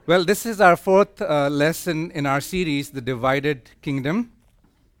Well, this is our fourth lesson in our series, The Divided Kingdom.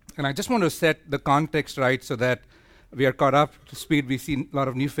 And I just want to set the context right so that we are caught up to speed. We've seen a lot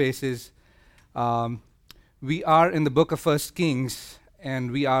of new faces. We are in the book of First Kings,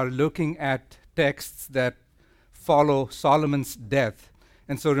 and we are looking at texts that follow Solomon's death.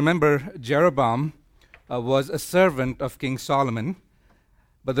 And so remember, Jeroboam was a servant of King Solomon,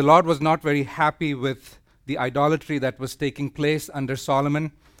 but the Lord was not very happy with the idolatry that was taking place under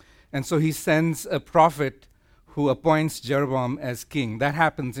Solomon. And so he sends a prophet who appoints Jeroboam as king. That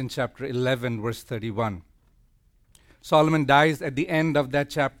happens in chapter 11, verse 31. Solomon dies at the end of that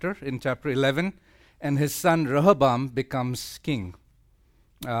chapter, in chapter 11, and his son Rehoboam becomes king.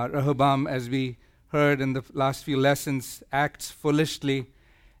 Rehoboam, as we heard in the last few lessons, acts foolishly,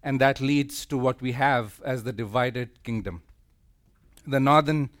 and that leads to what we have as the divided kingdom. The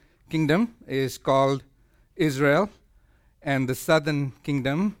northern kingdom is called Israel, and the southern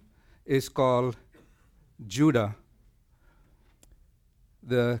kingdom is called Judah.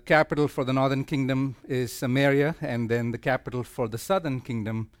 The capital for the northern kingdom is Samaria, and then the capital for the southern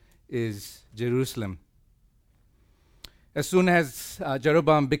kingdom is Jerusalem. As soon as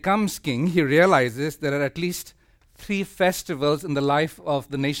Jeroboam becomes king, he realizes there are at least 3 festivals in the life of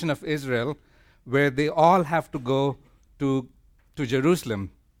the nation of Israel where they all have to go to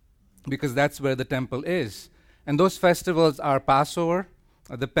Jerusalem, because that's where the temple is. And those festivals are Passover,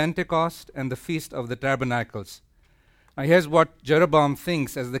 the Pentecost, and the Feast of the Tabernacles. Now here's what Jeroboam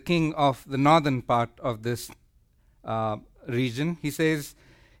thinks as the king of the northern part of this region. He says,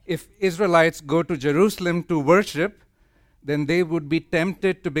 if Israelites go to Jerusalem to worship, then they would be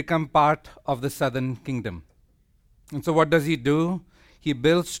tempted to become part of the southern kingdom. And so what does he do? He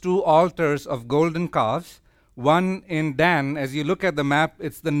builds 2 altars of golden calves, one in Dan. As you look at the map,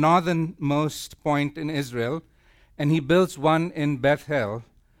 it's the northernmost point in Israel. And he builds one in Bethel,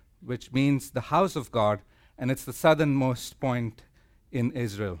 which means the house of God, and it's the southernmost point in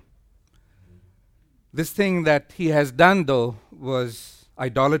Israel. This thing that he has done, though, was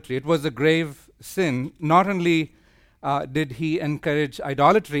idolatry. It was a grave sin. Not only did he encourage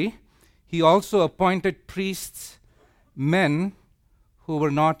idolatry, he also appointed priests, men who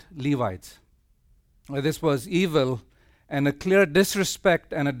were not Levites. This was evil and a clear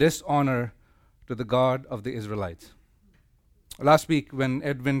disrespect and a dishonor to the God of the Israelites. Last week when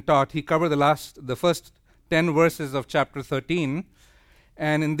Edwin taught, he covered the first 10 verses of chapter 13.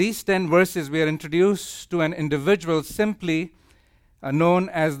 And in these 10 verses, we are introduced to an individual simply known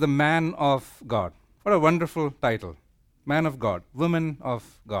as the man of God. What a wonderful title. Man of God, woman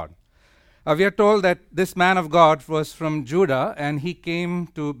of God. We are told that this man of God was from Judah, and he came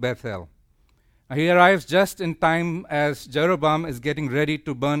to Bethel. He arrives just in time as Jeroboam is getting ready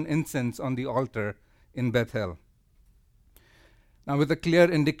to burn incense on the altar in Bethel. Now, with a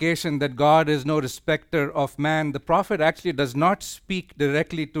clear indication that God is no respecter of man, the prophet actually does not speak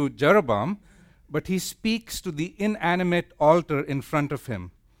directly to Jeroboam, but he speaks to the inanimate altar in front of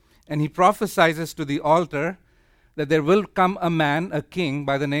him. And he prophesies to the altar that there will come a man, a king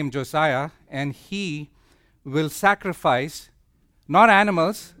by the name Josiah, and he will sacrifice not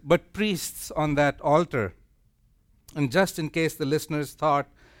animals, but priests on that altar. And just in case the listeners thought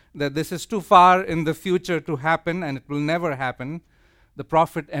that this is too far in the future to happen and it will never happen, the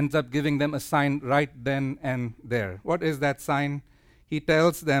prophet ends up giving them a sign right then and there. What is that sign? He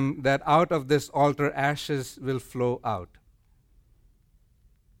tells them that out of this altar ashes will flow out.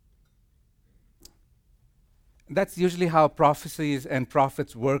 That's usually how prophecies and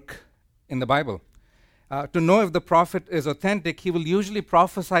prophets work in the Bible. To know if the prophet is authentic, he will usually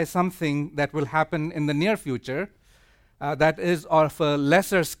prophesy something that will happen in the near future that is of a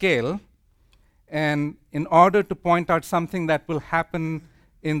lesser scale, and in order to point out something that will happen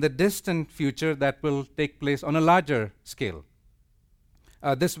in the distant future that will take place on a larger scale.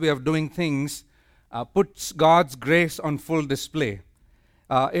 This way of doing things puts God's grace on full display.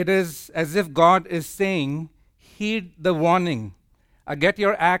 It is as if God is saying, heed the warning, get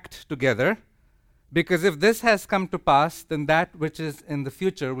your act together, because if this has come to pass, then that which is in the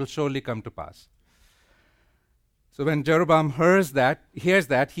future will surely come to pass. So when Jeroboam hears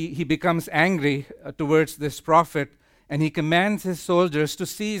that, he becomes angry towards this prophet, and he commands his soldiers to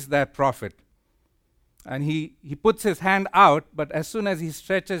seize that prophet. And he puts his hand out, but as soon as he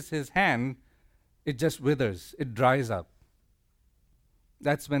stretches his hand, it just withers, it dries up.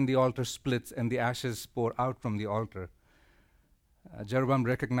 That's when the altar splits and the ashes pour out from the altar. Jeroboam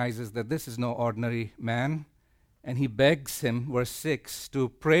recognizes that this is no ordinary man, and he begs him, verse 6, to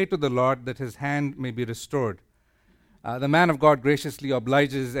pray to the Lord that his hand may be restored. The man of God graciously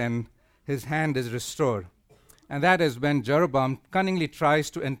obliges, and his hand is restored. And that is when Jeroboam cunningly tries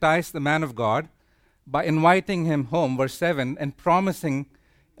to entice the man of God by inviting him home, verse 7, and promising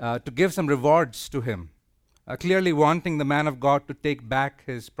to give some rewards to him, clearly wanting the man of God to take back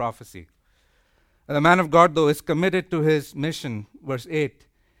his prophecy. The man of God, though, is committed to his mission, verse 8.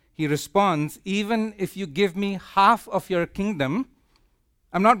 He responds, even if you give me half of your kingdom,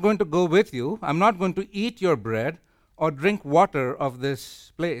 I'm not going to go with you. I'm not going to eat your bread or drink water of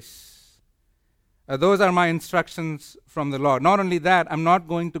this place. Those are my instructions from the Lord. Not only that, I'm not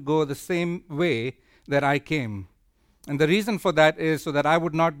going to go the same way that I came. And the reason for that is so that I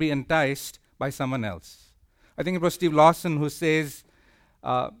would not be enticed by someone else. I think it was Steve Lawson who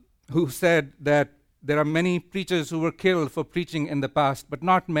said that there are many preachers who were killed for preaching in the past, but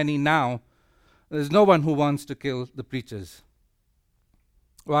not many now. There's no one who wants to kill the preachers.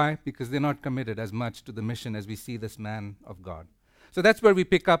 Why? Because they're not committed as much to the mission as we see this man of God. So that's where we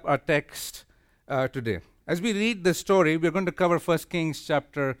pick up our text today. As we read this story, we're going to cover 1 Kings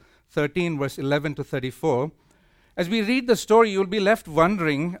chapter 13, verse 11 to 34. As we read the story, you'll be left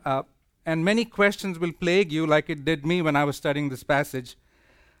wondering, and many questions will plague you like it did me when I was studying this passage.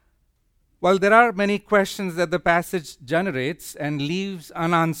 While there are many questions that the passage generates and leaves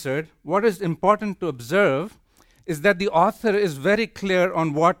unanswered, what is important to observe is that the author is very clear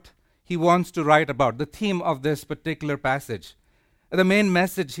on what he wants to write about, the theme of this particular passage, the main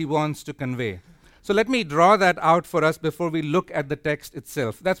message he wants to convey. So let me draw that out for us before we look at the text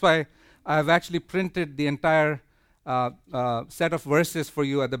itself. That's why I've actually printed the entire set of verses for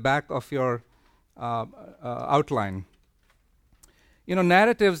you at the back of your outline. You know,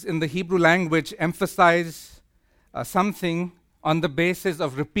 narratives in the Hebrew language emphasize something on the basis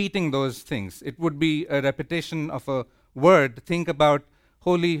of repeating those things. It would be a repetition of a word. Think about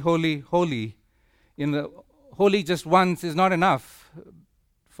holy, holy, holy. Holy just once is not enough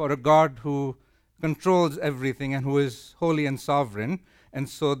for a God who controls everything and who is holy and sovereign. And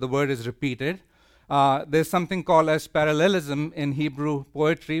so the word is repeated. There's something called as parallelism in Hebrew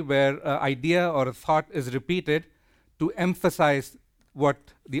poetry, where an idea or a thought is repeated to emphasize what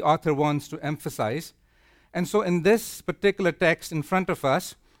the author wants to emphasize. And so in this particular text in front of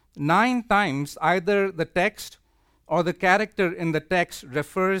us, 9 times either the text or the character in the text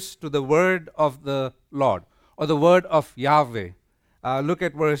refers to the word of the Lord or the word of Yahweh. Look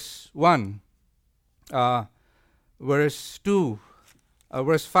at verse 1, verse 2,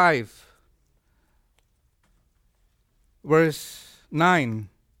 verse 5, verse 9,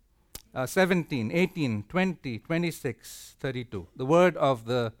 17, 18, 20, 26, 32. The word of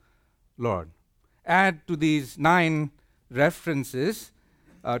the Lord. Add to these 9 references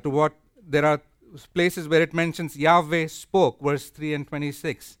to what there are places where it mentions Yahweh spoke, verse 3 and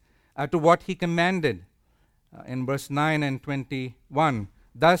 26, to what he commanded in verse 9 and 21.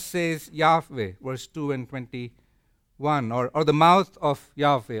 Thus says Yahweh, verse 2 and 21, or the mouth of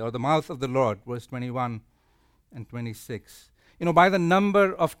Yahweh, or the mouth of the Lord, verse 21 and 26. You know, by the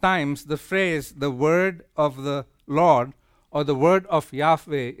number of times the phrase, the word of the Lord, or the word of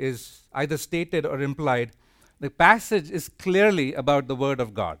Yahweh is either stated or implied, the passage is clearly about the word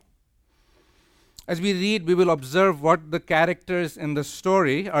of God. As we read, we will observe what the characters in the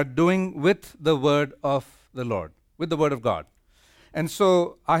story are doing with the word of the Lord, with the word of God. And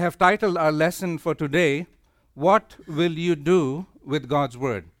so I have titled our lesson for today, What Will You Do with God's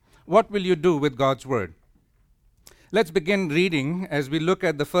Word? What will you do with God's Word? Let's begin reading as we look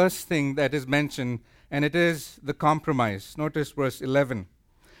at the first thing that is mentioned, and it is the compromise. Notice verse 11.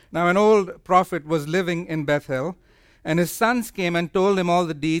 Now an old prophet was living in Bethel, and his sons came and told him all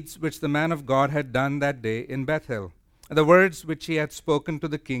the deeds which the man of God had done that day in Bethel. The words which he had spoken to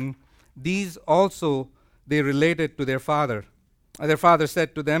the king, these also they related to their father. Their father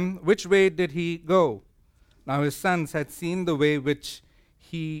said to them, which way did he go? Now his sons had seen the way which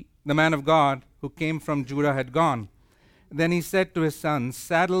the man of God who came from Judah had gone. Then he said to his sons,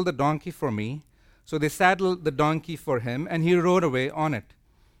 saddle the donkey for me. So they saddled the donkey for him, and he rode away on it.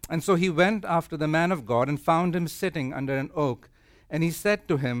 And so he went after the man of God and found him sitting under an oak. And he said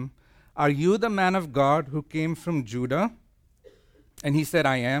to him, are you the man of God who came from Judah? And he said,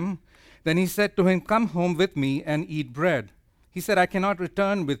 I am. Then he said to him, come home with me and eat bread. He said, I cannot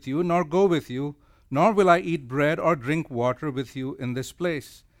return with you, nor go with you, nor will I eat bread or drink water with you in this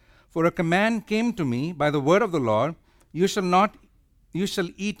place. For a command came to me by the word of the Lord, you shall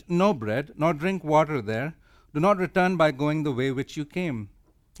eat no bread, nor drink water there. Do not return by going the way which you came.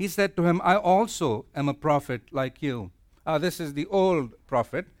 He said to him, I also am a prophet like you. This is the old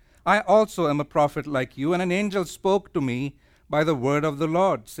prophet. I also am a prophet like you, and an angel spoke to me by the word of the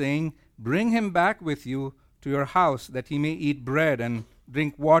Lord, saying, bring him back with you to your house, that he may eat bread and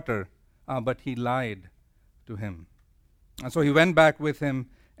drink water. But he lied. to him. And so he went back with him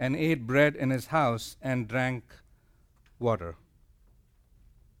and ate bread in his house and drank water.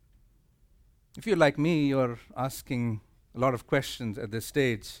 If you're like me, you're asking a lot of questions at this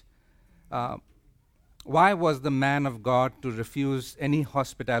stage. Why was the man of God to refuse any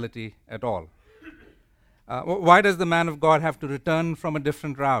hospitality at all? Why does the man of God have to return from a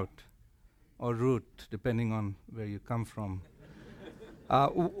different route or route, depending on where you come from?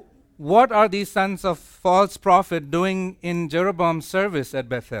 What are these sons of false prophet doing in Jeroboam's service at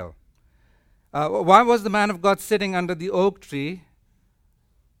Bethel? Why was the man of God sitting under the oak tree?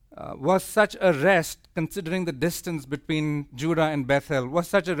 Was such a rest, considering the distance between Judah and Bethel, was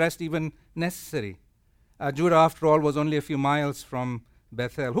such a rest even necessary? Judah, after all, was only a few miles from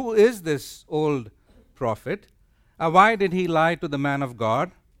Bethel. Who is this old prophet? Why did he lie to the man of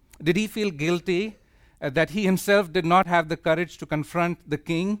God? Did he feel guilty that he himself did not have the courage to confront the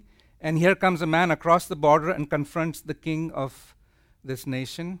king? And here comes a man across the border and confronts the king of this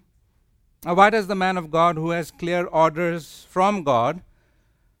nation. Why does the man of God, who has clear orders from God,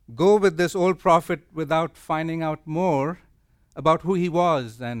 go with this old prophet without finding out more about who he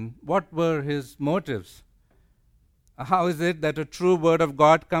was and what were his motives? How is it that a true word of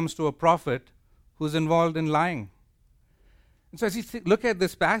God comes to a prophet who's involved in lying? And so as you look at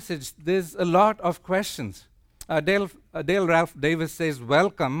this passage, there's a lot of questions. Dale Ralph Davis says,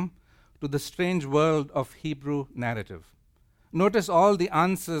 "Welcome to the strange world of Hebrew narrative." Notice all the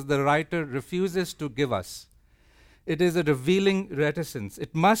answers the writer refuses to give us. It is a revealing reticence.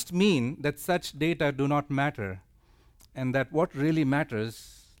 It must mean that such data do not matter and that what really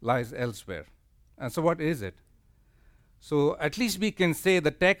matters lies elsewhere. And so what is it? So at least we can say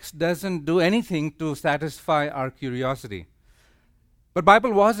the text doesn't do anything to satisfy our curiosity. But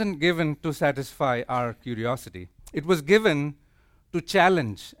Bible wasn't given to satisfy our curiosity. It was given to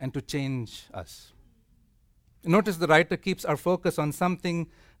challenge and to change us. Notice the writer keeps our focus on something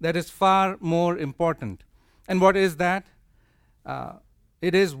that is far more important. And what is that?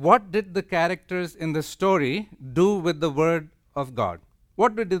 It is, what did the characters in the story do with the word of God?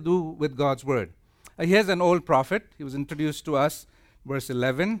 What did they do with God's word? Here's an old prophet. He was introduced to us, verse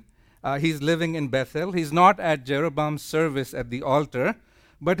 11. He's living in Bethel. He's not at Jeroboam's service at the altar,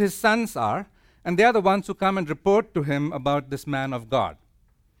 but his sons are, and they are the ones who come and report to him about this man of God.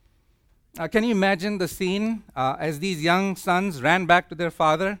 Can you imagine the scene as these young sons ran back to their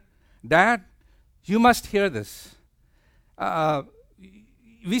father? "Dad, you must hear this.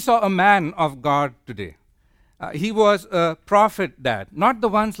 We saw a man of God today. He was a prophet, Dad, not the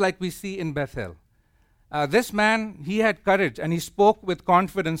ones like we see in Bethel. This man, he had courage and he spoke with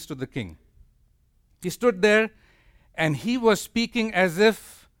confidence to the king. He stood there and he was speaking as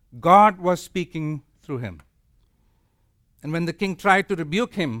if God was speaking through him. And when the king tried to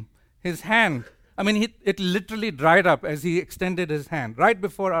rebuke him, his hand, it literally dried up as he extended his hand right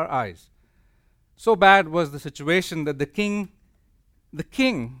before our eyes. So bad was the situation that the king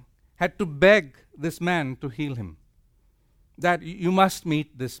had to beg this man to heal him. That you must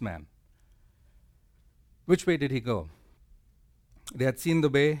meet this man. Which way did he go? They had seen the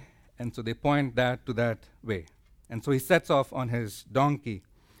way, and so they point that to that way. And so he sets off on his donkey.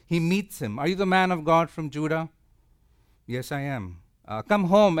 He meets him. "Are you the man of God from Judah?" "Yes, I am." "Come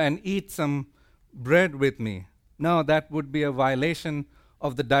home and eat some bread with me." No, that would be a violation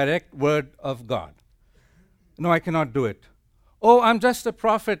of the direct word of God. "No, I cannot do it." "Oh, I'm just a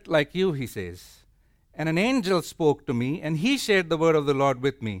prophet like you," he says. "And an angel spoke to me, and he shared the word of the Lord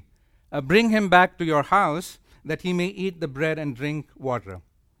with me. Bring him back to your house, that he may eat the bread and drink water."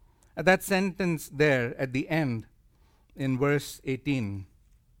 That sentence there at the end in verse 18.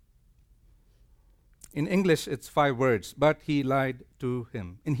 In English, it's 5 words, but he lied to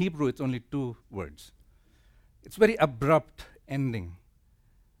him. In Hebrew, it's only 2 words. It's very abrupt ending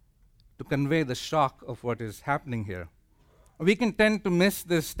to convey the shock of what is happening here. We can tend to miss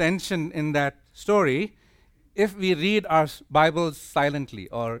this tension in that story if we read our Bibles silently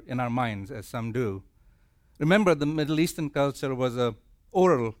or in our minds, as some do. Remember, the Middle Eastern culture was an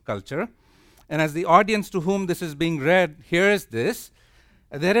oral culture, and as the audience to whom this is being read hears this,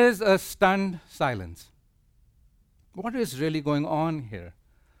 there is a stunned silence. What is really going on here?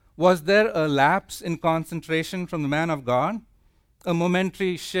 Was there a lapse in concentration from the man of God? A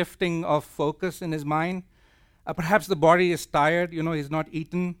momentary shifting of focus in his mind? Perhaps the body is tired, he's not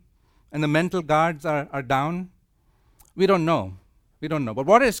eaten, and the mental guards are down. We don't know. But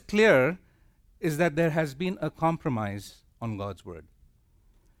what is clear is that there has been a compromise on God's word.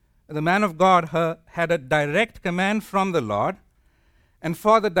 The man of God had a direct command from the Lord, and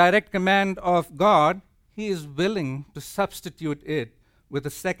for the direct command of God, he is willing to substitute it with a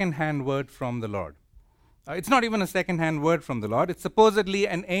second-hand word from the Lord. It's not even a second-hand word from the Lord. It's supposedly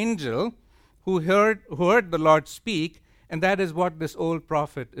an angel who heard the Lord speak, and that is what this old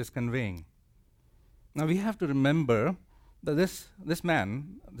prophet is conveying. Now we have to remember that this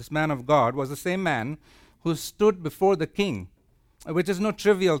man of God, was the same man who stood before the king, which is no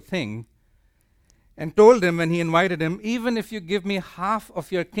trivial thing, and told him when he invited him, even if you give me half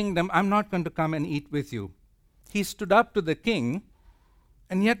of your kingdom, I'm not going to come and eat with you. He stood up to the king,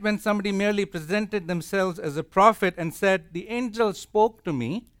 and yet when somebody merely presented themselves as a prophet and said, the angel spoke to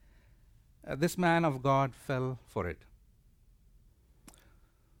me, this man of God fell for it.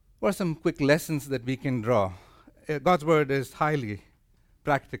 What are some quick lessons that we can draw? God's word is highly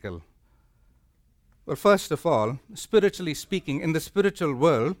practical. Well, first of all, spiritually speaking, in the spiritual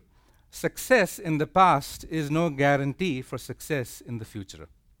world, success in the past is no guarantee for success in the future.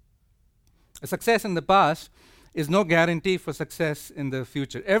 A success in the past is no guarantee for success in the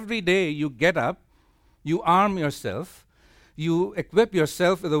future. Every day you get up, you arm yourself, you equip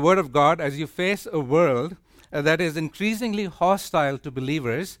yourself with the Word of God as you face a world that is increasingly hostile to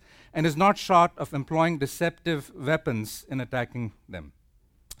believers and is not short of employing deceptive weapons in attacking them.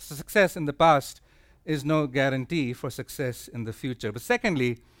 So success in the past is no guarantee for success in the future. But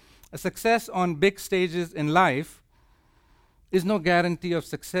secondly, a success on big stages in life is no guarantee of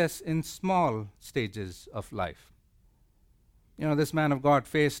success in small stages of life. You know, this man of God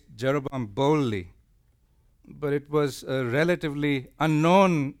faced Jeroboam boldly, but it was a relatively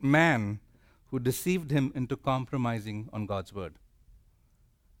unknown man who deceived him into compromising on God's word.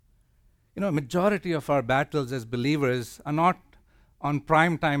 You know, a majority of our battles as believers are not on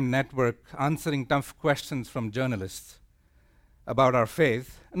primetime network answering tough questions from journalists about our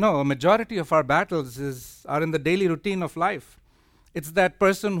faith. No, a majority of our battles are in the daily routine of life. It's that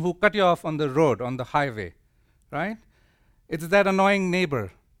person who cut you off on the road, on the highway, right? It's that annoying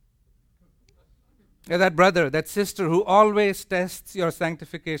neighbor. That brother, that sister who always tests your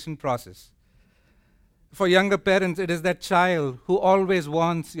sanctification process. For younger parents, it is that child who always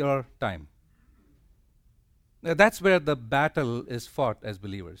wants your time. Now, that's where the battle is fought as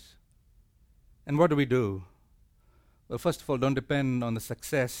believers. And what do? Well, first of all, don't depend on the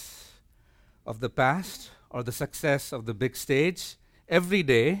success of the past or the success of the big stage. Every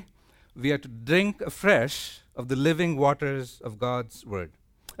day, we are to drink afresh of the living waters of God's word.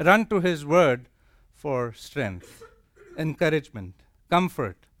 Run to his word for strength, encouragement,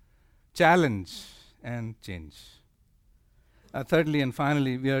 comfort, challenge, and change. Thirdly and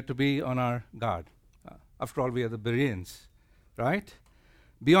finally, we are to be on our guard. After all, we are the Bereans, right?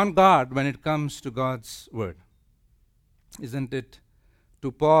 Be on guard when it comes to God's word. Isn't it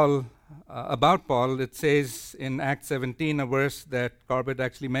to Paul, about Paul, it says in Acts 17, a verse that Corbett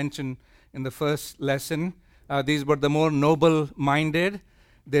actually mentioned in the first lesson. These were the more noble-minded.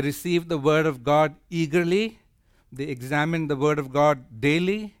 They received the word of God eagerly. They examined the word of God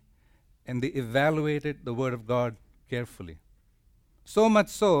daily. And they evaluated the word of God carefully. So much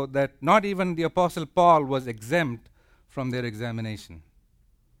so that not even the Apostle Paul was exempt from their examination.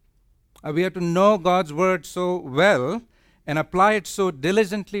 We have to know God's word so well and apply it so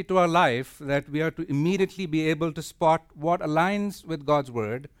diligently to our life that we are to immediately be able to spot what aligns with God's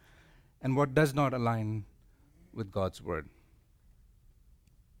word and what does not align with God's word.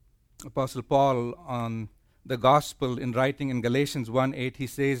 Apostle Paul on the gospel in writing in Galatians 1:8, he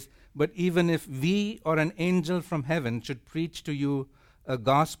says, "But even if we or an angel from heaven should preach to you a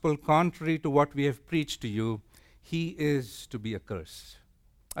gospel contrary to what we have preached to you, he is to be accursed."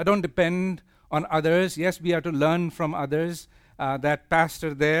 I don't depend on others. Yes, we are to learn from others. That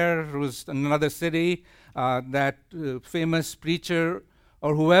pastor there who's in another city, that famous preacher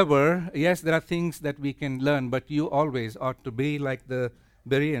or whoever, yes, there are things that we can learn, but you always ought to be like the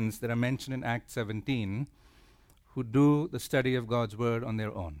Bereans that are mentioned in Acts 17, who do the study of God's word on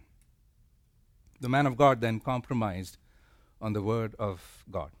their own. The man of God then compromised on the word of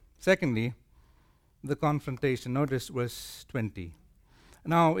God. Secondly, the confrontation. Notice verse 20.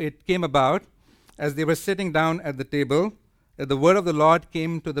 Now it came about, as they were sitting down at the table, that the word of the Lord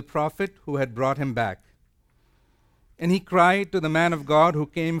came to the prophet who had brought him back. And he cried to the man of God who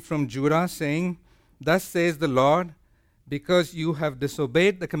came from Judah, saying, "Thus says the Lord, because you have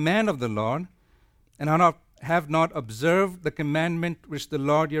disobeyed the command of the Lord, and have not observed the commandment which the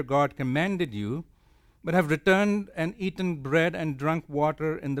Lord your God commanded you, but have returned and eaten bread and drunk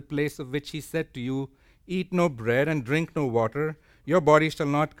water in the place of which he said to you, Eat no bread and drink no water, your body shall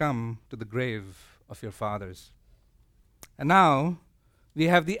not come to the grave of your fathers." And now we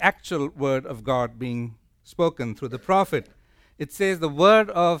have the actual word of God being spoken through the prophet. It says the word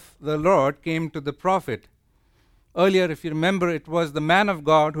of the Lord came to the prophet. Earlier, if you remember, it was the man of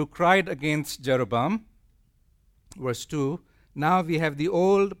God who cried against Jeroboam. Verse 2, now we have the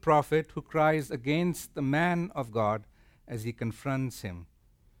old prophet who cries against the man of God as he confronts him.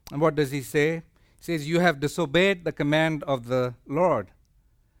 And what does he say? He says, you have disobeyed the command of the Lord.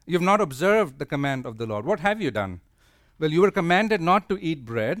 You have not observed the command of the Lord. What have you done? Well, you were commanded not to eat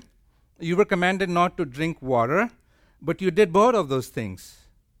bread. You were commanded not to drink water. But you did both of those things.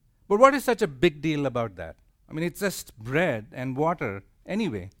 But what is such a big deal about that? I mean, it's just bread and water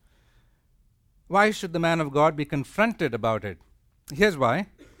anyway. Why should the man of God be confronted about it? Here's why.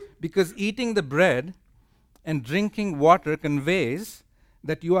 Because eating the bread and drinking water conveys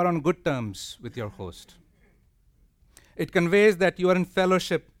that you are on good terms with your host. It conveys that you are in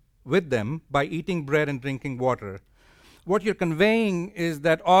fellowship with them by eating bread and drinking water. What you're conveying is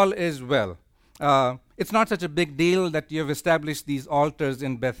that all is well. It's not such a big deal that you have established these altars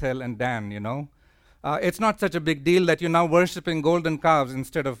in Bethel and Dan, you know. It's not such a big deal that you're now worshiping golden calves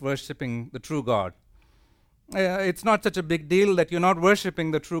instead of worshiping the true God. It's not such a big deal that you're not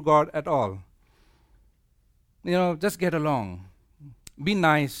worshiping the true God at all. You know, just get along. Be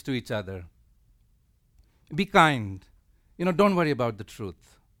nice to each other. Be kind. You know, don't worry about the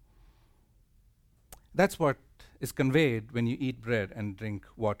truth. That's what is conveyed when you eat bread and drink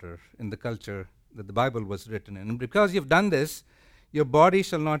water in the culture that the Bible was written in. And because you've done this, your body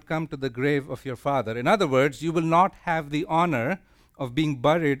shall not come to the grave of your father. In other words, you will not have the honor of being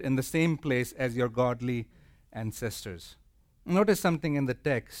buried in the same place as your godly ancestors. Notice something in the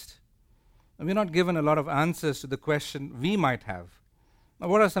text. We're not given a lot of answers to the question we might have. Now,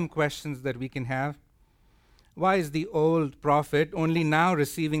 what are some questions that we can have? Why is the old prophet only now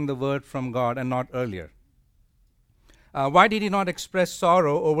receiving the word from God and not earlier? Why did he not express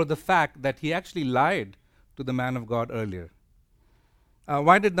sorrow over the fact that he actually lied to the man of God earlier?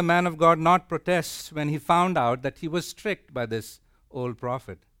 Why did the man of God not protest when he found out that he was tricked by this old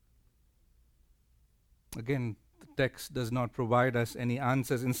prophet? Again, the text does not provide us any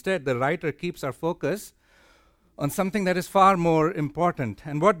answers. Instead, the writer keeps our focus on something that is far more important.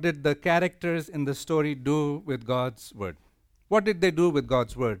 And what did the characters in the story do with God's word? What did they do with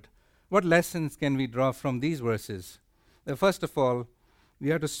God's word? What lessons can we draw from these verses? First of all,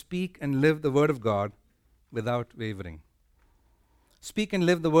 we are to speak and live the word of God without wavering. Speak and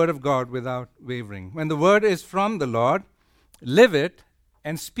live the word of God without wavering. When the word is from the Lord, live it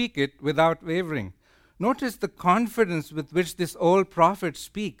and speak it without wavering. Notice the confidence with which this old prophet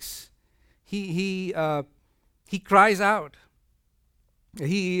speaks. He cries out.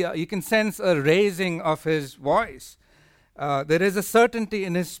 You can sense a raising of his voice. There is a certainty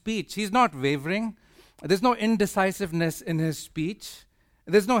in his speech. He's not wavering. There's no indecisiveness in his speech.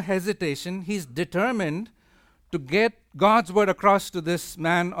 There's no hesitation. He's determined to get God's word across to this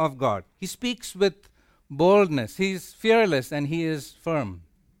man of God. He speaks with boldness. He's fearless and he is firm.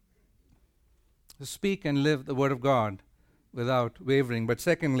 To speak and live the word of God without wavering. But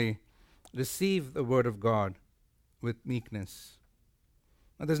secondly, receive the word of God with meekness.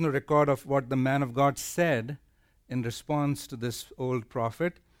 Now, there's no record of what the man of God said in response to this old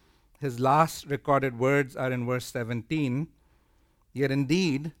prophet. His last recorded words are in verse 17. Yet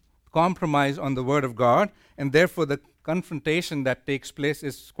indeed, compromise on the word of God, and therefore the confrontation that takes place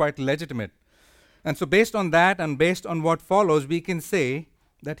is quite legitimate. And so based on that and based on what follows, we can say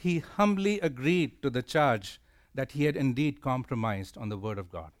that he humbly agreed to the charge that he had indeed compromised on the word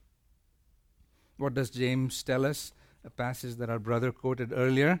of God. What does James tell us? A passage that our brother quoted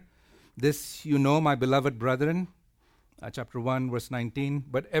earlier. This you know, my beloved brethren, chapter 1, verse 19.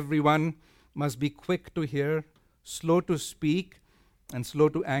 But everyone must be quick to hear, slow to speak, and slow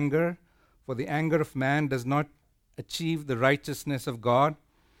to anger. For the anger of man does not achieve the righteousness of God.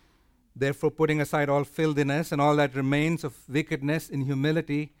 Therefore, putting aside all filthiness and all that remains of wickedness in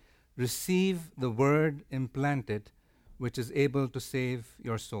humility, receive the word implanted, which is able to save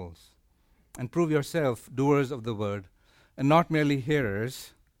your souls. And prove yourself doers of the word, and not merely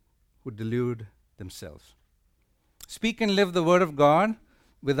hearers who delude themselves. Speak and live the word of God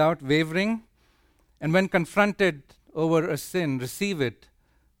without wavering, and when confronted over a sin, receive it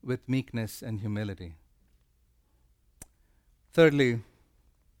with meekness and humility. Thirdly,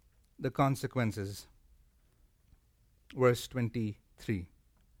 the consequences. Verse 23.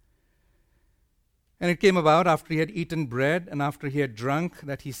 And it came about after he had eaten bread and after he had drunk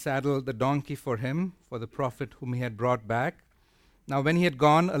that he saddled the donkey for him, for the prophet whom he had brought back. Now when he had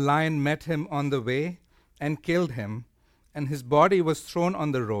gone, a lion met him on the way and killed him, and his body was thrown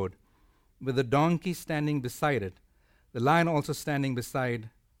on the road, with the donkey standing beside it, the lion also standing beside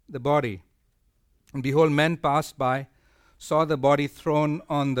the body. And behold, men passed by, saw the body thrown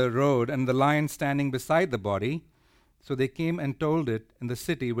on the road, and the lion standing beside the body. So they came and told it in the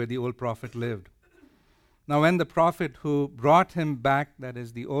city where the old prophet lived. Now when the prophet who brought him back, that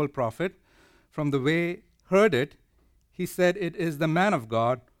is the old prophet, from the way heard it, he said, "It is the man of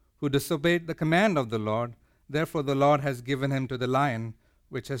God who disobeyed the command of the Lord. Therefore the Lord has given him to the lion,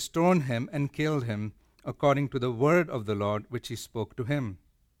 which has torn him and killed him, according to the word of the Lord which he spoke to him."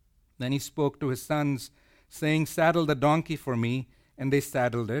 Then he spoke to his sons, saying, "Saddle the donkey for me." And they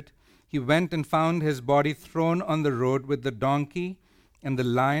saddled it. He went and found his body thrown on the road with the donkey and the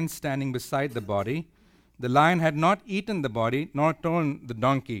lion standing beside the body. The lion had not eaten the body, nor torn the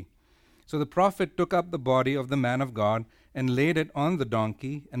donkey. So the prophet took up the body of the man of God and laid it on the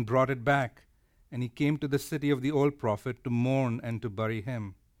donkey and brought it back. And he came to the city of the old prophet to mourn and to bury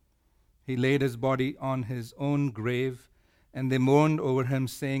him. He laid his body on his own grave, and they mourned over him,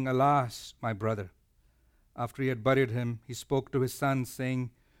 saying, "Alas, my brother." After he had buried him, he spoke to his sons,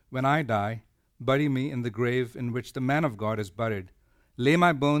 saying, "When I die, bury me in the grave in which the man of God is buried. Lay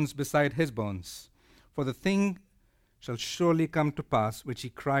my bones beside his bones. For the thing shall surely come to pass, which he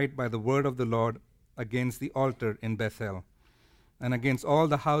cried by the word of the Lord against the altar in Bethel, and against all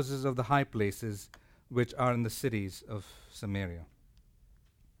the houses of the high places which are in the cities of Samaria."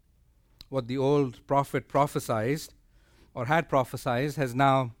 What the old prophet prophesied, or had prophesied, has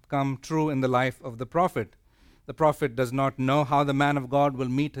now come true in the life of the prophet. The prophet does not know how the man of God will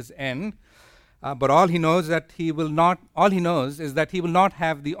meet his end, but all he knows is that he will not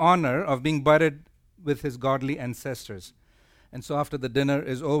have the honor of being buried with his godly ancestors. And so after the dinner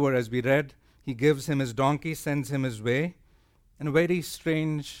is over, as we read, he gives him his donkey, sends him his way, and a very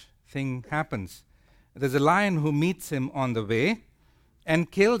strange thing happens. There's a lion who meets him on the way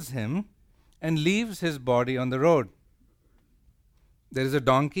and kills him and leaves his body on the road. There is a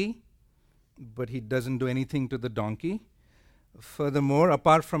donkey, but he doesn't do anything to the donkey. Furthermore,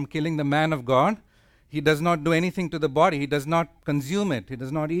 apart from killing the man of God, he does not do anything to the body. He does not consume it. He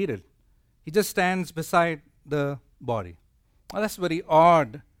does not eat it. He just stands beside the body. Now, that's a very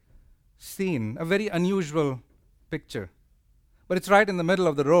odd scene, a very unusual picture. But it's right in the middle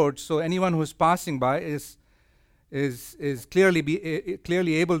of the road, so anyone who's passing by is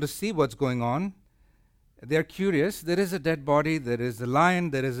clearly able to see what's going on. They're curious. There is a dead body. There is a lion.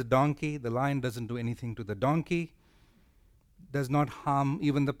 There is a donkey. The lion doesn't do anything to the donkey, does not harm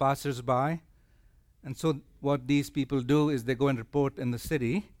even the passers-by. And so what these people do is they go and report in the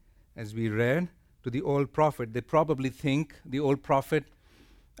city, as we read, to the old prophet. They probably think the old prophet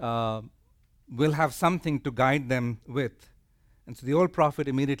will have something to guide them with. And so the old prophet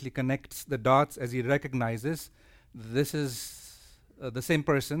immediately connects the dots as he recognizes this is the same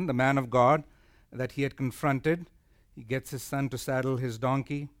person, the man of God, that he had confronted. He gets his son to saddle his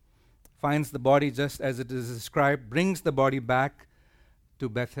donkey, finds the body just as it is described, brings the body back to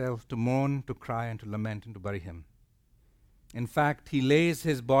Bethel to mourn, to cry, and to lament, and to bury him. In fact, he lays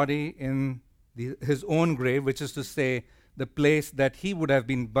his body in his own grave, which is to say, the place that he would have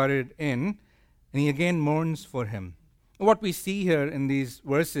been buried in, and he again mourns for him. What we see here in these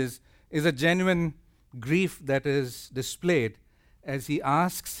verses is a genuine grief that is displayed as he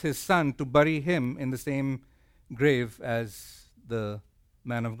asks his son to bury him in the same grave as the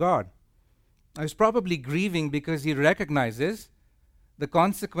man of God. Now, he's probably grieving because he recognizes the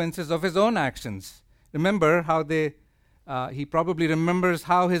consequences of his own actions. Remember how he probably remembers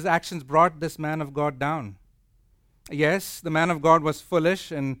how his actions brought this man of God down. Yes, the man of God was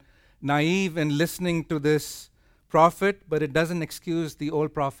foolish and naive in listening to this prophet, but it doesn't excuse the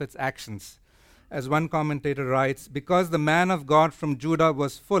old prophet's actions. As one commentator writes, because the man of God from Judah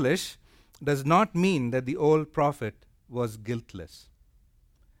was foolish does not mean that the old prophet was guiltless.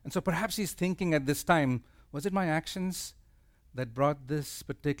 And so perhaps he's thinking at this time, was it my actions that brought this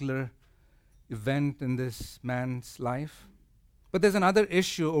particular event in this man's life? But there's another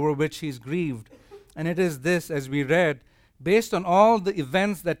issue over which he's grieved, and it is this, as we read, based on all the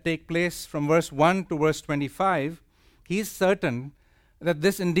events that take place from verse 1 to verse 25, he's certain that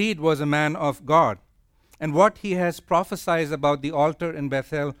this indeed was a man of God, and what he has prophesied about the altar in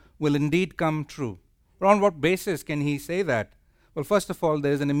Bethel will indeed come true. But on what basis can he say that? Well, first of all,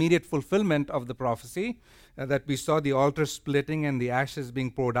 there is an immediate fulfillment of the prophecy that we saw the altar splitting and the ashes being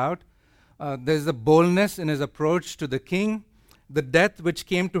poured out. There's a boldness in his approach to the king, the death which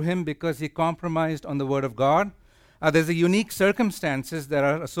came to him because he compromised on the word of God. There's a unique circumstances that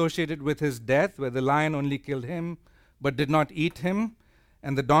are associated with his death, where the lion only killed him but did not eat him,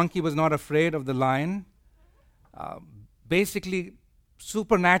 and the donkey was not afraid of the lion. Basically,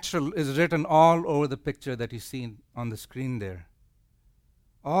 supernatural is written all over the picture that you see on the screen there.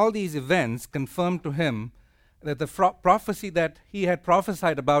 All these events confirm to him that the prophecy that he had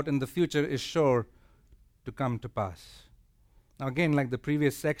prophesied about in the future is sure to come to pass. Now again, like the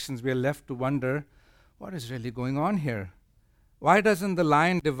previous sections, we are left to wonder, what is really going on here? Why doesn't the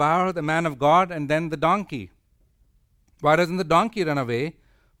lion devour the man of God and then the donkey? Why doesn't the donkey run away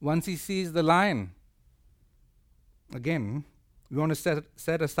once he sees the lion? Again, we want to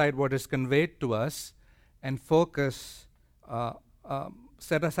set aside what is conveyed to us and focus,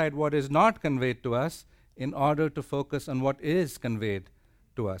 set aside what is not conveyed to us in order to focus on what is conveyed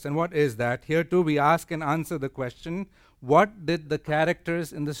to us. And what is that? Here too we ask and answer the question, what did the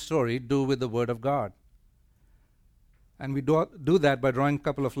characters in the story do with the Word of God? And we do that by drawing a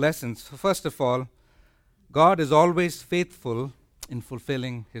couple of lessons. First of all, God is always faithful in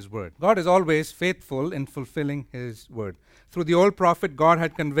fulfilling His Word. God is always faithful in fulfilling His Word. Through the old prophet, God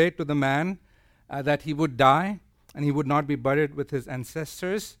had conveyed to the man that he would die and he would not be buried with his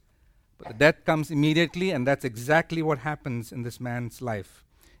ancestors. But the death comes immediately, and that's exactly what happens in this man's life.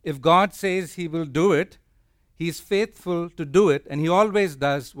 If God says He will do it, He is faithful to do it, and He always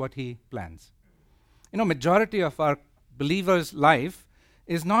does what He plans. Majority of our believers' life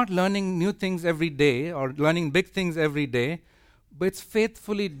is not learning new things every day or learning big things every day, but it's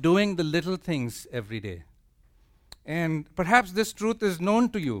faithfully doing the little things every day. And perhaps this truth is known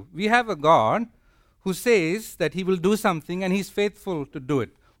to you. We have a God who says that He will do something and He's faithful to do it.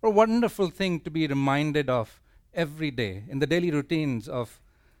 What a wonderful thing to be reminded of every day in the daily routines of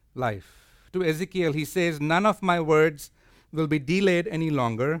life. To Ezekiel, He says, "None of my words will be delayed any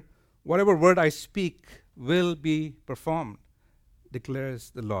longer. Whatever word I speak will be performed,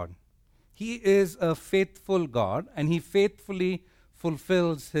 declares the Lord." He is a faithful God, and He faithfully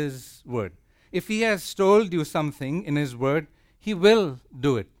fulfills His word. If He has told you something in His word, He will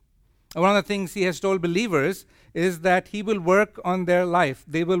do it. One of the things He has told believers is that He will work on their life.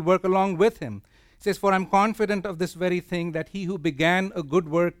 They will work along with Him. He says, "For I'm confident of this very thing, that He who began a good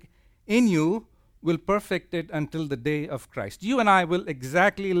work in you will perfect it until the day of Christ." You and I will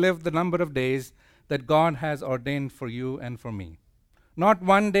exactly live the number of days that God has ordained for you and for me. Not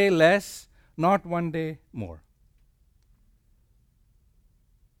one day less, not one day more.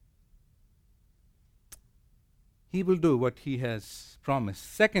 He will do what He has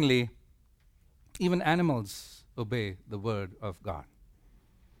promised. Secondly, even animals obey the word of God.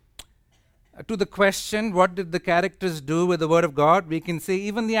 To the question, what did the characters do with the word of God? We can say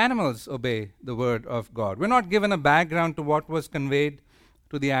even the animals obey the word of God. We're not given a background to what was conveyed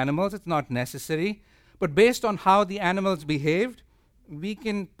to the animals. It's not necessary. But based on how the animals behaved, we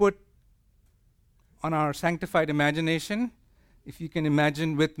can put on our sanctified imagination, if you can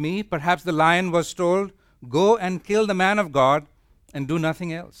imagine with me, perhaps the lion was told, "Go and kill the man of God and do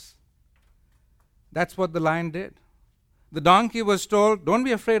nothing else." That's what the lion did. The donkey was told, "Don't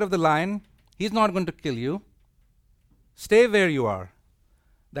be afraid of the lion. He's not going to kill you. Stay where you are."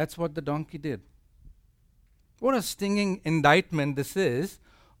 That's what the donkey did. What a stinging indictment this is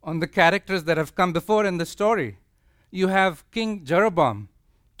on the characters that have come before in the story. You have King Jeroboam,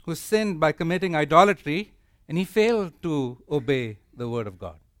 who sinned by committing idolatry, and he failed to obey the word of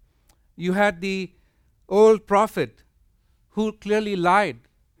God. You had the old prophet who clearly lied,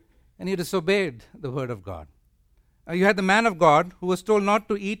 and he disobeyed the word of God. You had the man of God who was told not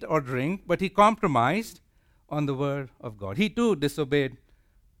to eat or drink, but he compromised on the word of God. He too disobeyed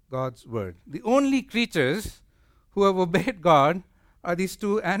God's word. The only creatures who have obeyed God are these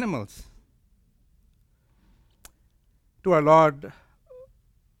two animals. To our Lord,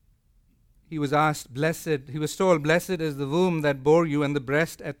 He was told, "Blessed is the womb that bore you and the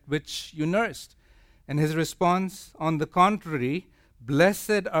breast at which you nursed." And His response, on the contrary,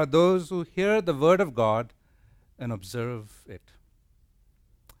 "Blessed are those who hear the word of God and observe it."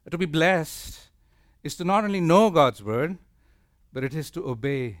 To be blessed is to not only know God's word, but it is to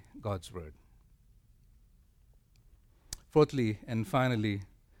obey God's word. Fourthly and finally,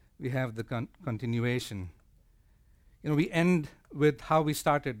 we have the continuation. We end with how we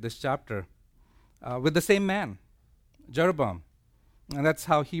started this chapter, with the same man, Jeroboam. And that's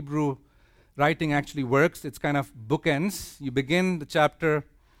how Hebrew writing actually works. It's kind of bookends. You begin the chapter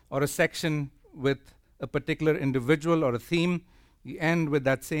or a section with a particular individual or a theme. You end with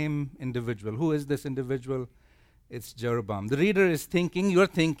that same individual. Who is this individual? It's Jeroboam. The reader is thinking, you're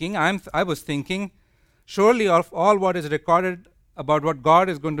thinking, I was thinking, surely of all what is recorded about what God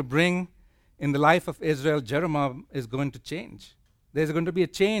is going to bring in the life of Israel, Jeroboam is going to change. There's going to be a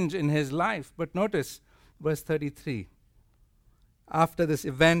change in his life. But notice verse 33. After this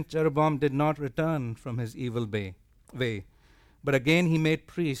event, Jeroboam did not return from his evil way, but again he made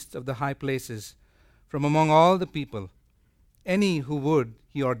priests of the high places from among all the people. Any who would,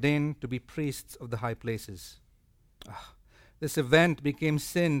 he ordained to be priests of the high places. This event became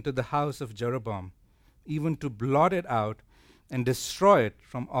sin to the house of Jeroboam, even to blot it out and destroy it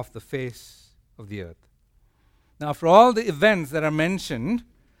from off the face of the earth. Now, for all the events that are mentioned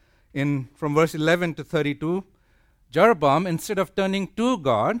from verse 11 to 32, Jeroboam, instead of turning to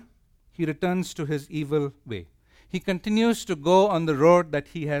God, he returns to his evil way. He continues to go on the road that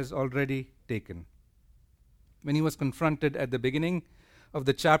he has already taken. When he was confronted at the beginning of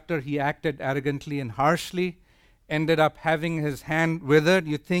the chapter, he acted arrogantly and harshly, ended up having his hand withered.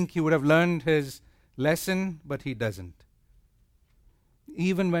 You think he would have learned his lesson, but he doesn't.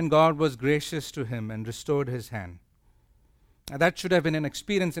 Even when God was gracious to him and restored his hand. Now, that should have been an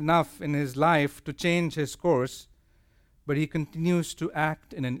experience enough in his life to change his course, but he continues to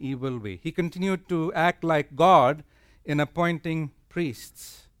act in an evil way. He continued to act like God in appointing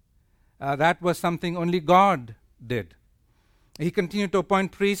priests. That was something only God did. He continued to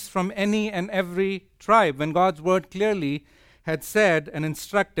appoint priests from any and every tribe, when God's word clearly had said and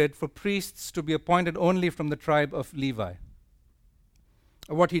instructed for priests to be appointed only from the tribe of Levi.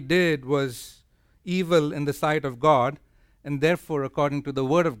 What he did was evil in the sight of God, and therefore, according to the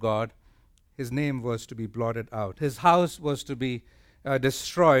word of God, his name was to be blotted out. His house was to be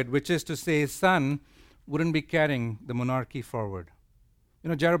destroyed, which is to say his son wouldn't be carrying the monarchy forward.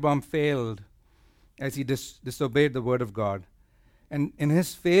 Jeroboam failed as he disobeyed the word of God. And in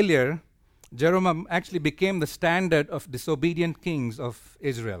his failure, Jeroboam actually became the standard of disobedient kings of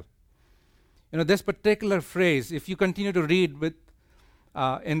Israel. This particular phrase, if you continue to read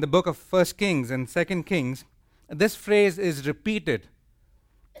in the book of 1 Kings and 2 Kings, this phrase is repeated.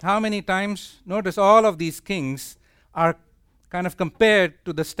 How many times? Notice all of these kings are kind of compared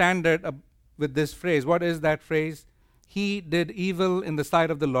to the standard with this phrase. What is that phrase? He did evil in the sight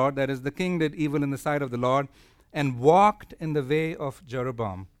of the Lord, that is, the king did evil in the sight of the Lord, and walked in the way of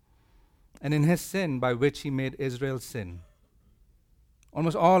Jeroboam, and in his sin by which he made Israel sin.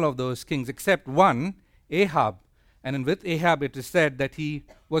 Almost all of those kings, except one, Ahab. And with Ahab it is said that he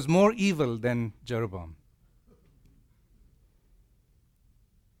was more evil than Jeroboam.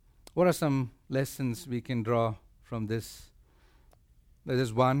 What are some lessons we can draw from this? There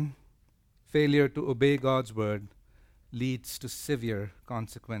is one, failure to obey God's word leads to severe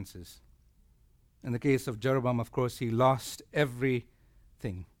consequences. In the case of Jeroboam, of course, he lost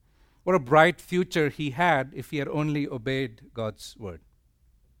everything. What a bright future he had if he had only obeyed God's word.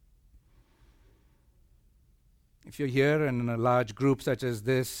 If you're here and in a large group such as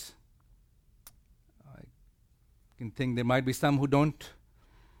this, I can think there might be some who don't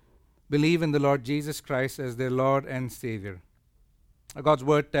believe in the Lord Jesus Christ as their Lord and Savior. God's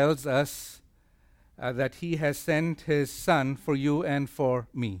word tells us that he has sent his Son for you and for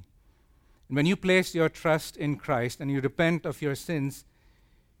me. And when you place your trust in Christ and you repent of your sins,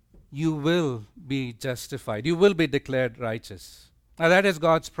 you will be justified. You will be declared righteous. Now that is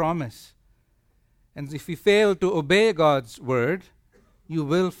God's promise. And if you fail to obey God's word, you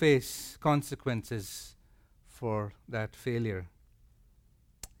will face consequences for that failure.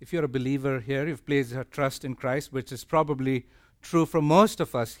 If you're a believer here, you've placed your trust in Christ, which is probably true for most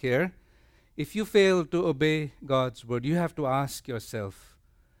of us here. If you fail to obey God's word, you have to ask yourself,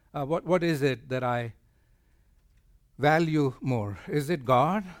 what is it that I value more? Is it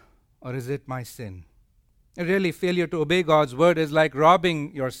God or is it my sin? And really, failure to obey God's word is like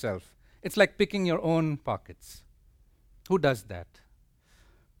robbing yourself. It's like picking your own pockets. Who does that?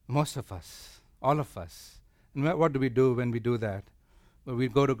 Most of us, all of us. And what do we do when we do that? Well, we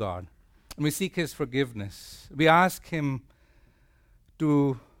go to God and we seek his forgiveness. We ask him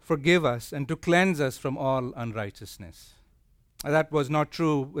to forgive us and to cleanse us from all unrighteousness. That was not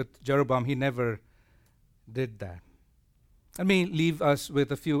true with Jeroboam. He never did that. Let me leave us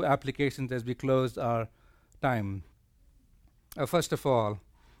with a few applications as we close our time. First of all,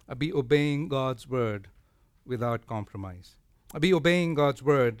 be obeying God's word without compromise. Be obeying God's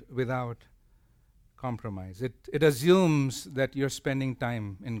word without compromise. It assumes that you're spending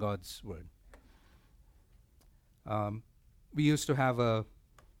time in God's word. We used to have a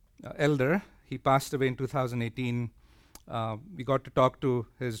elder. He passed away in 2018. We got to talk to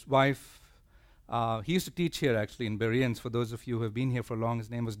his wife. He used to teach here actually in Bereans. For those of you who have been here for long, his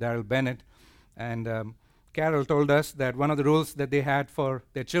name was Darrell Bennett. And Carol told us that one of the rules that they had for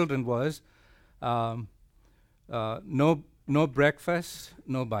their children was no breakfast,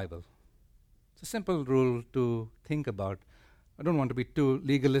 no Bible. It's a simple rule to think about. I don't want to be too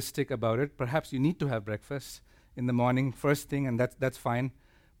legalistic about it. Perhaps you need to have breakfast in the morning, first thing, and that's fine.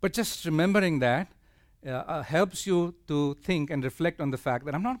 But just remembering that helps you to think and reflect on the fact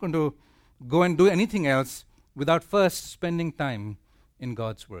that I'm not going to go and do anything else without first spending time in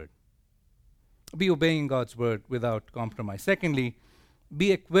God's word. Be obeying God's word without compromise. Secondly,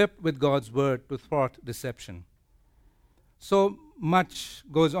 be equipped with God's word to thwart deception. So much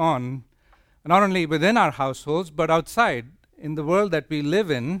goes on not only within our households, but outside, in the world that we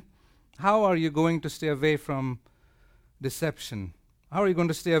live in. How are you going to stay away from deception? How are you going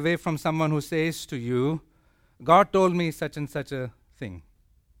to stay away from someone who says to you, God told me such and such a thing?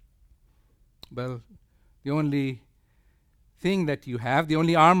 Well, the only thing that you have, the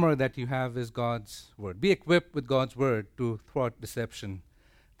only armor that you have is God's word. Be equipped with God's word to thwart deception.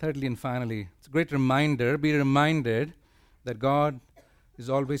 Thirdly and finally, it's a great reminder, be reminded that God is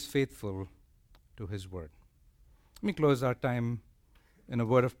always faithful to his word. Let me close our time in a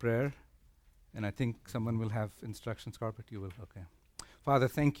word of prayer, and I think someone will have instructions. Carpet, you will? Okay. Father,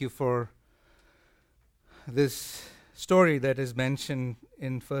 thank you for this story that is mentioned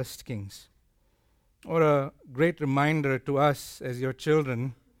in 1 Kings. What a great reminder to us as your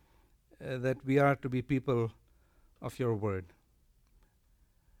children that we are to be people of your word.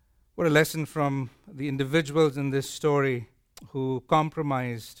 What a lesson from the individuals in this story who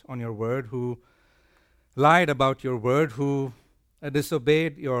compromised on your word, who lied about your word, who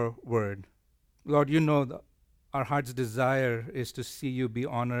disobeyed your word. Lord, you know our heart's desire is to see you be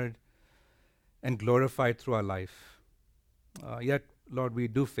honored and glorified through our life. Yet, Lord, we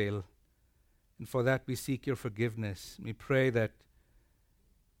do fail. And for that, we seek your forgiveness. We pray that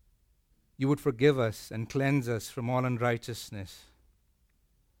you would forgive us and cleanse us from all unrighteousness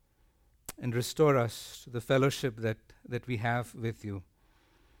and restore us to the fellowship that we have with you.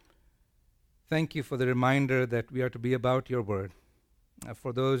 Thank you for the reminder that we are to be about your word.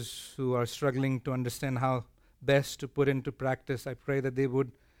 For those who are struggling to understand how best to put into practice, I pray that they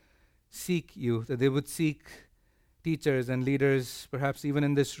would seek you, that they would seek teachers and leaders, perhaps even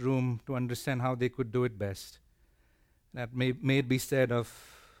in this room, to understand how they could do it best. That may it be said of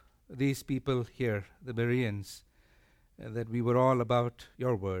these people here, the Bereans, that we were all about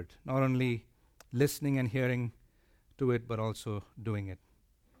your word, not only listening and hearing to it, but also doing it.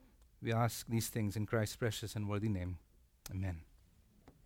 We ask these things in Christ's precious and worthy name. Amen.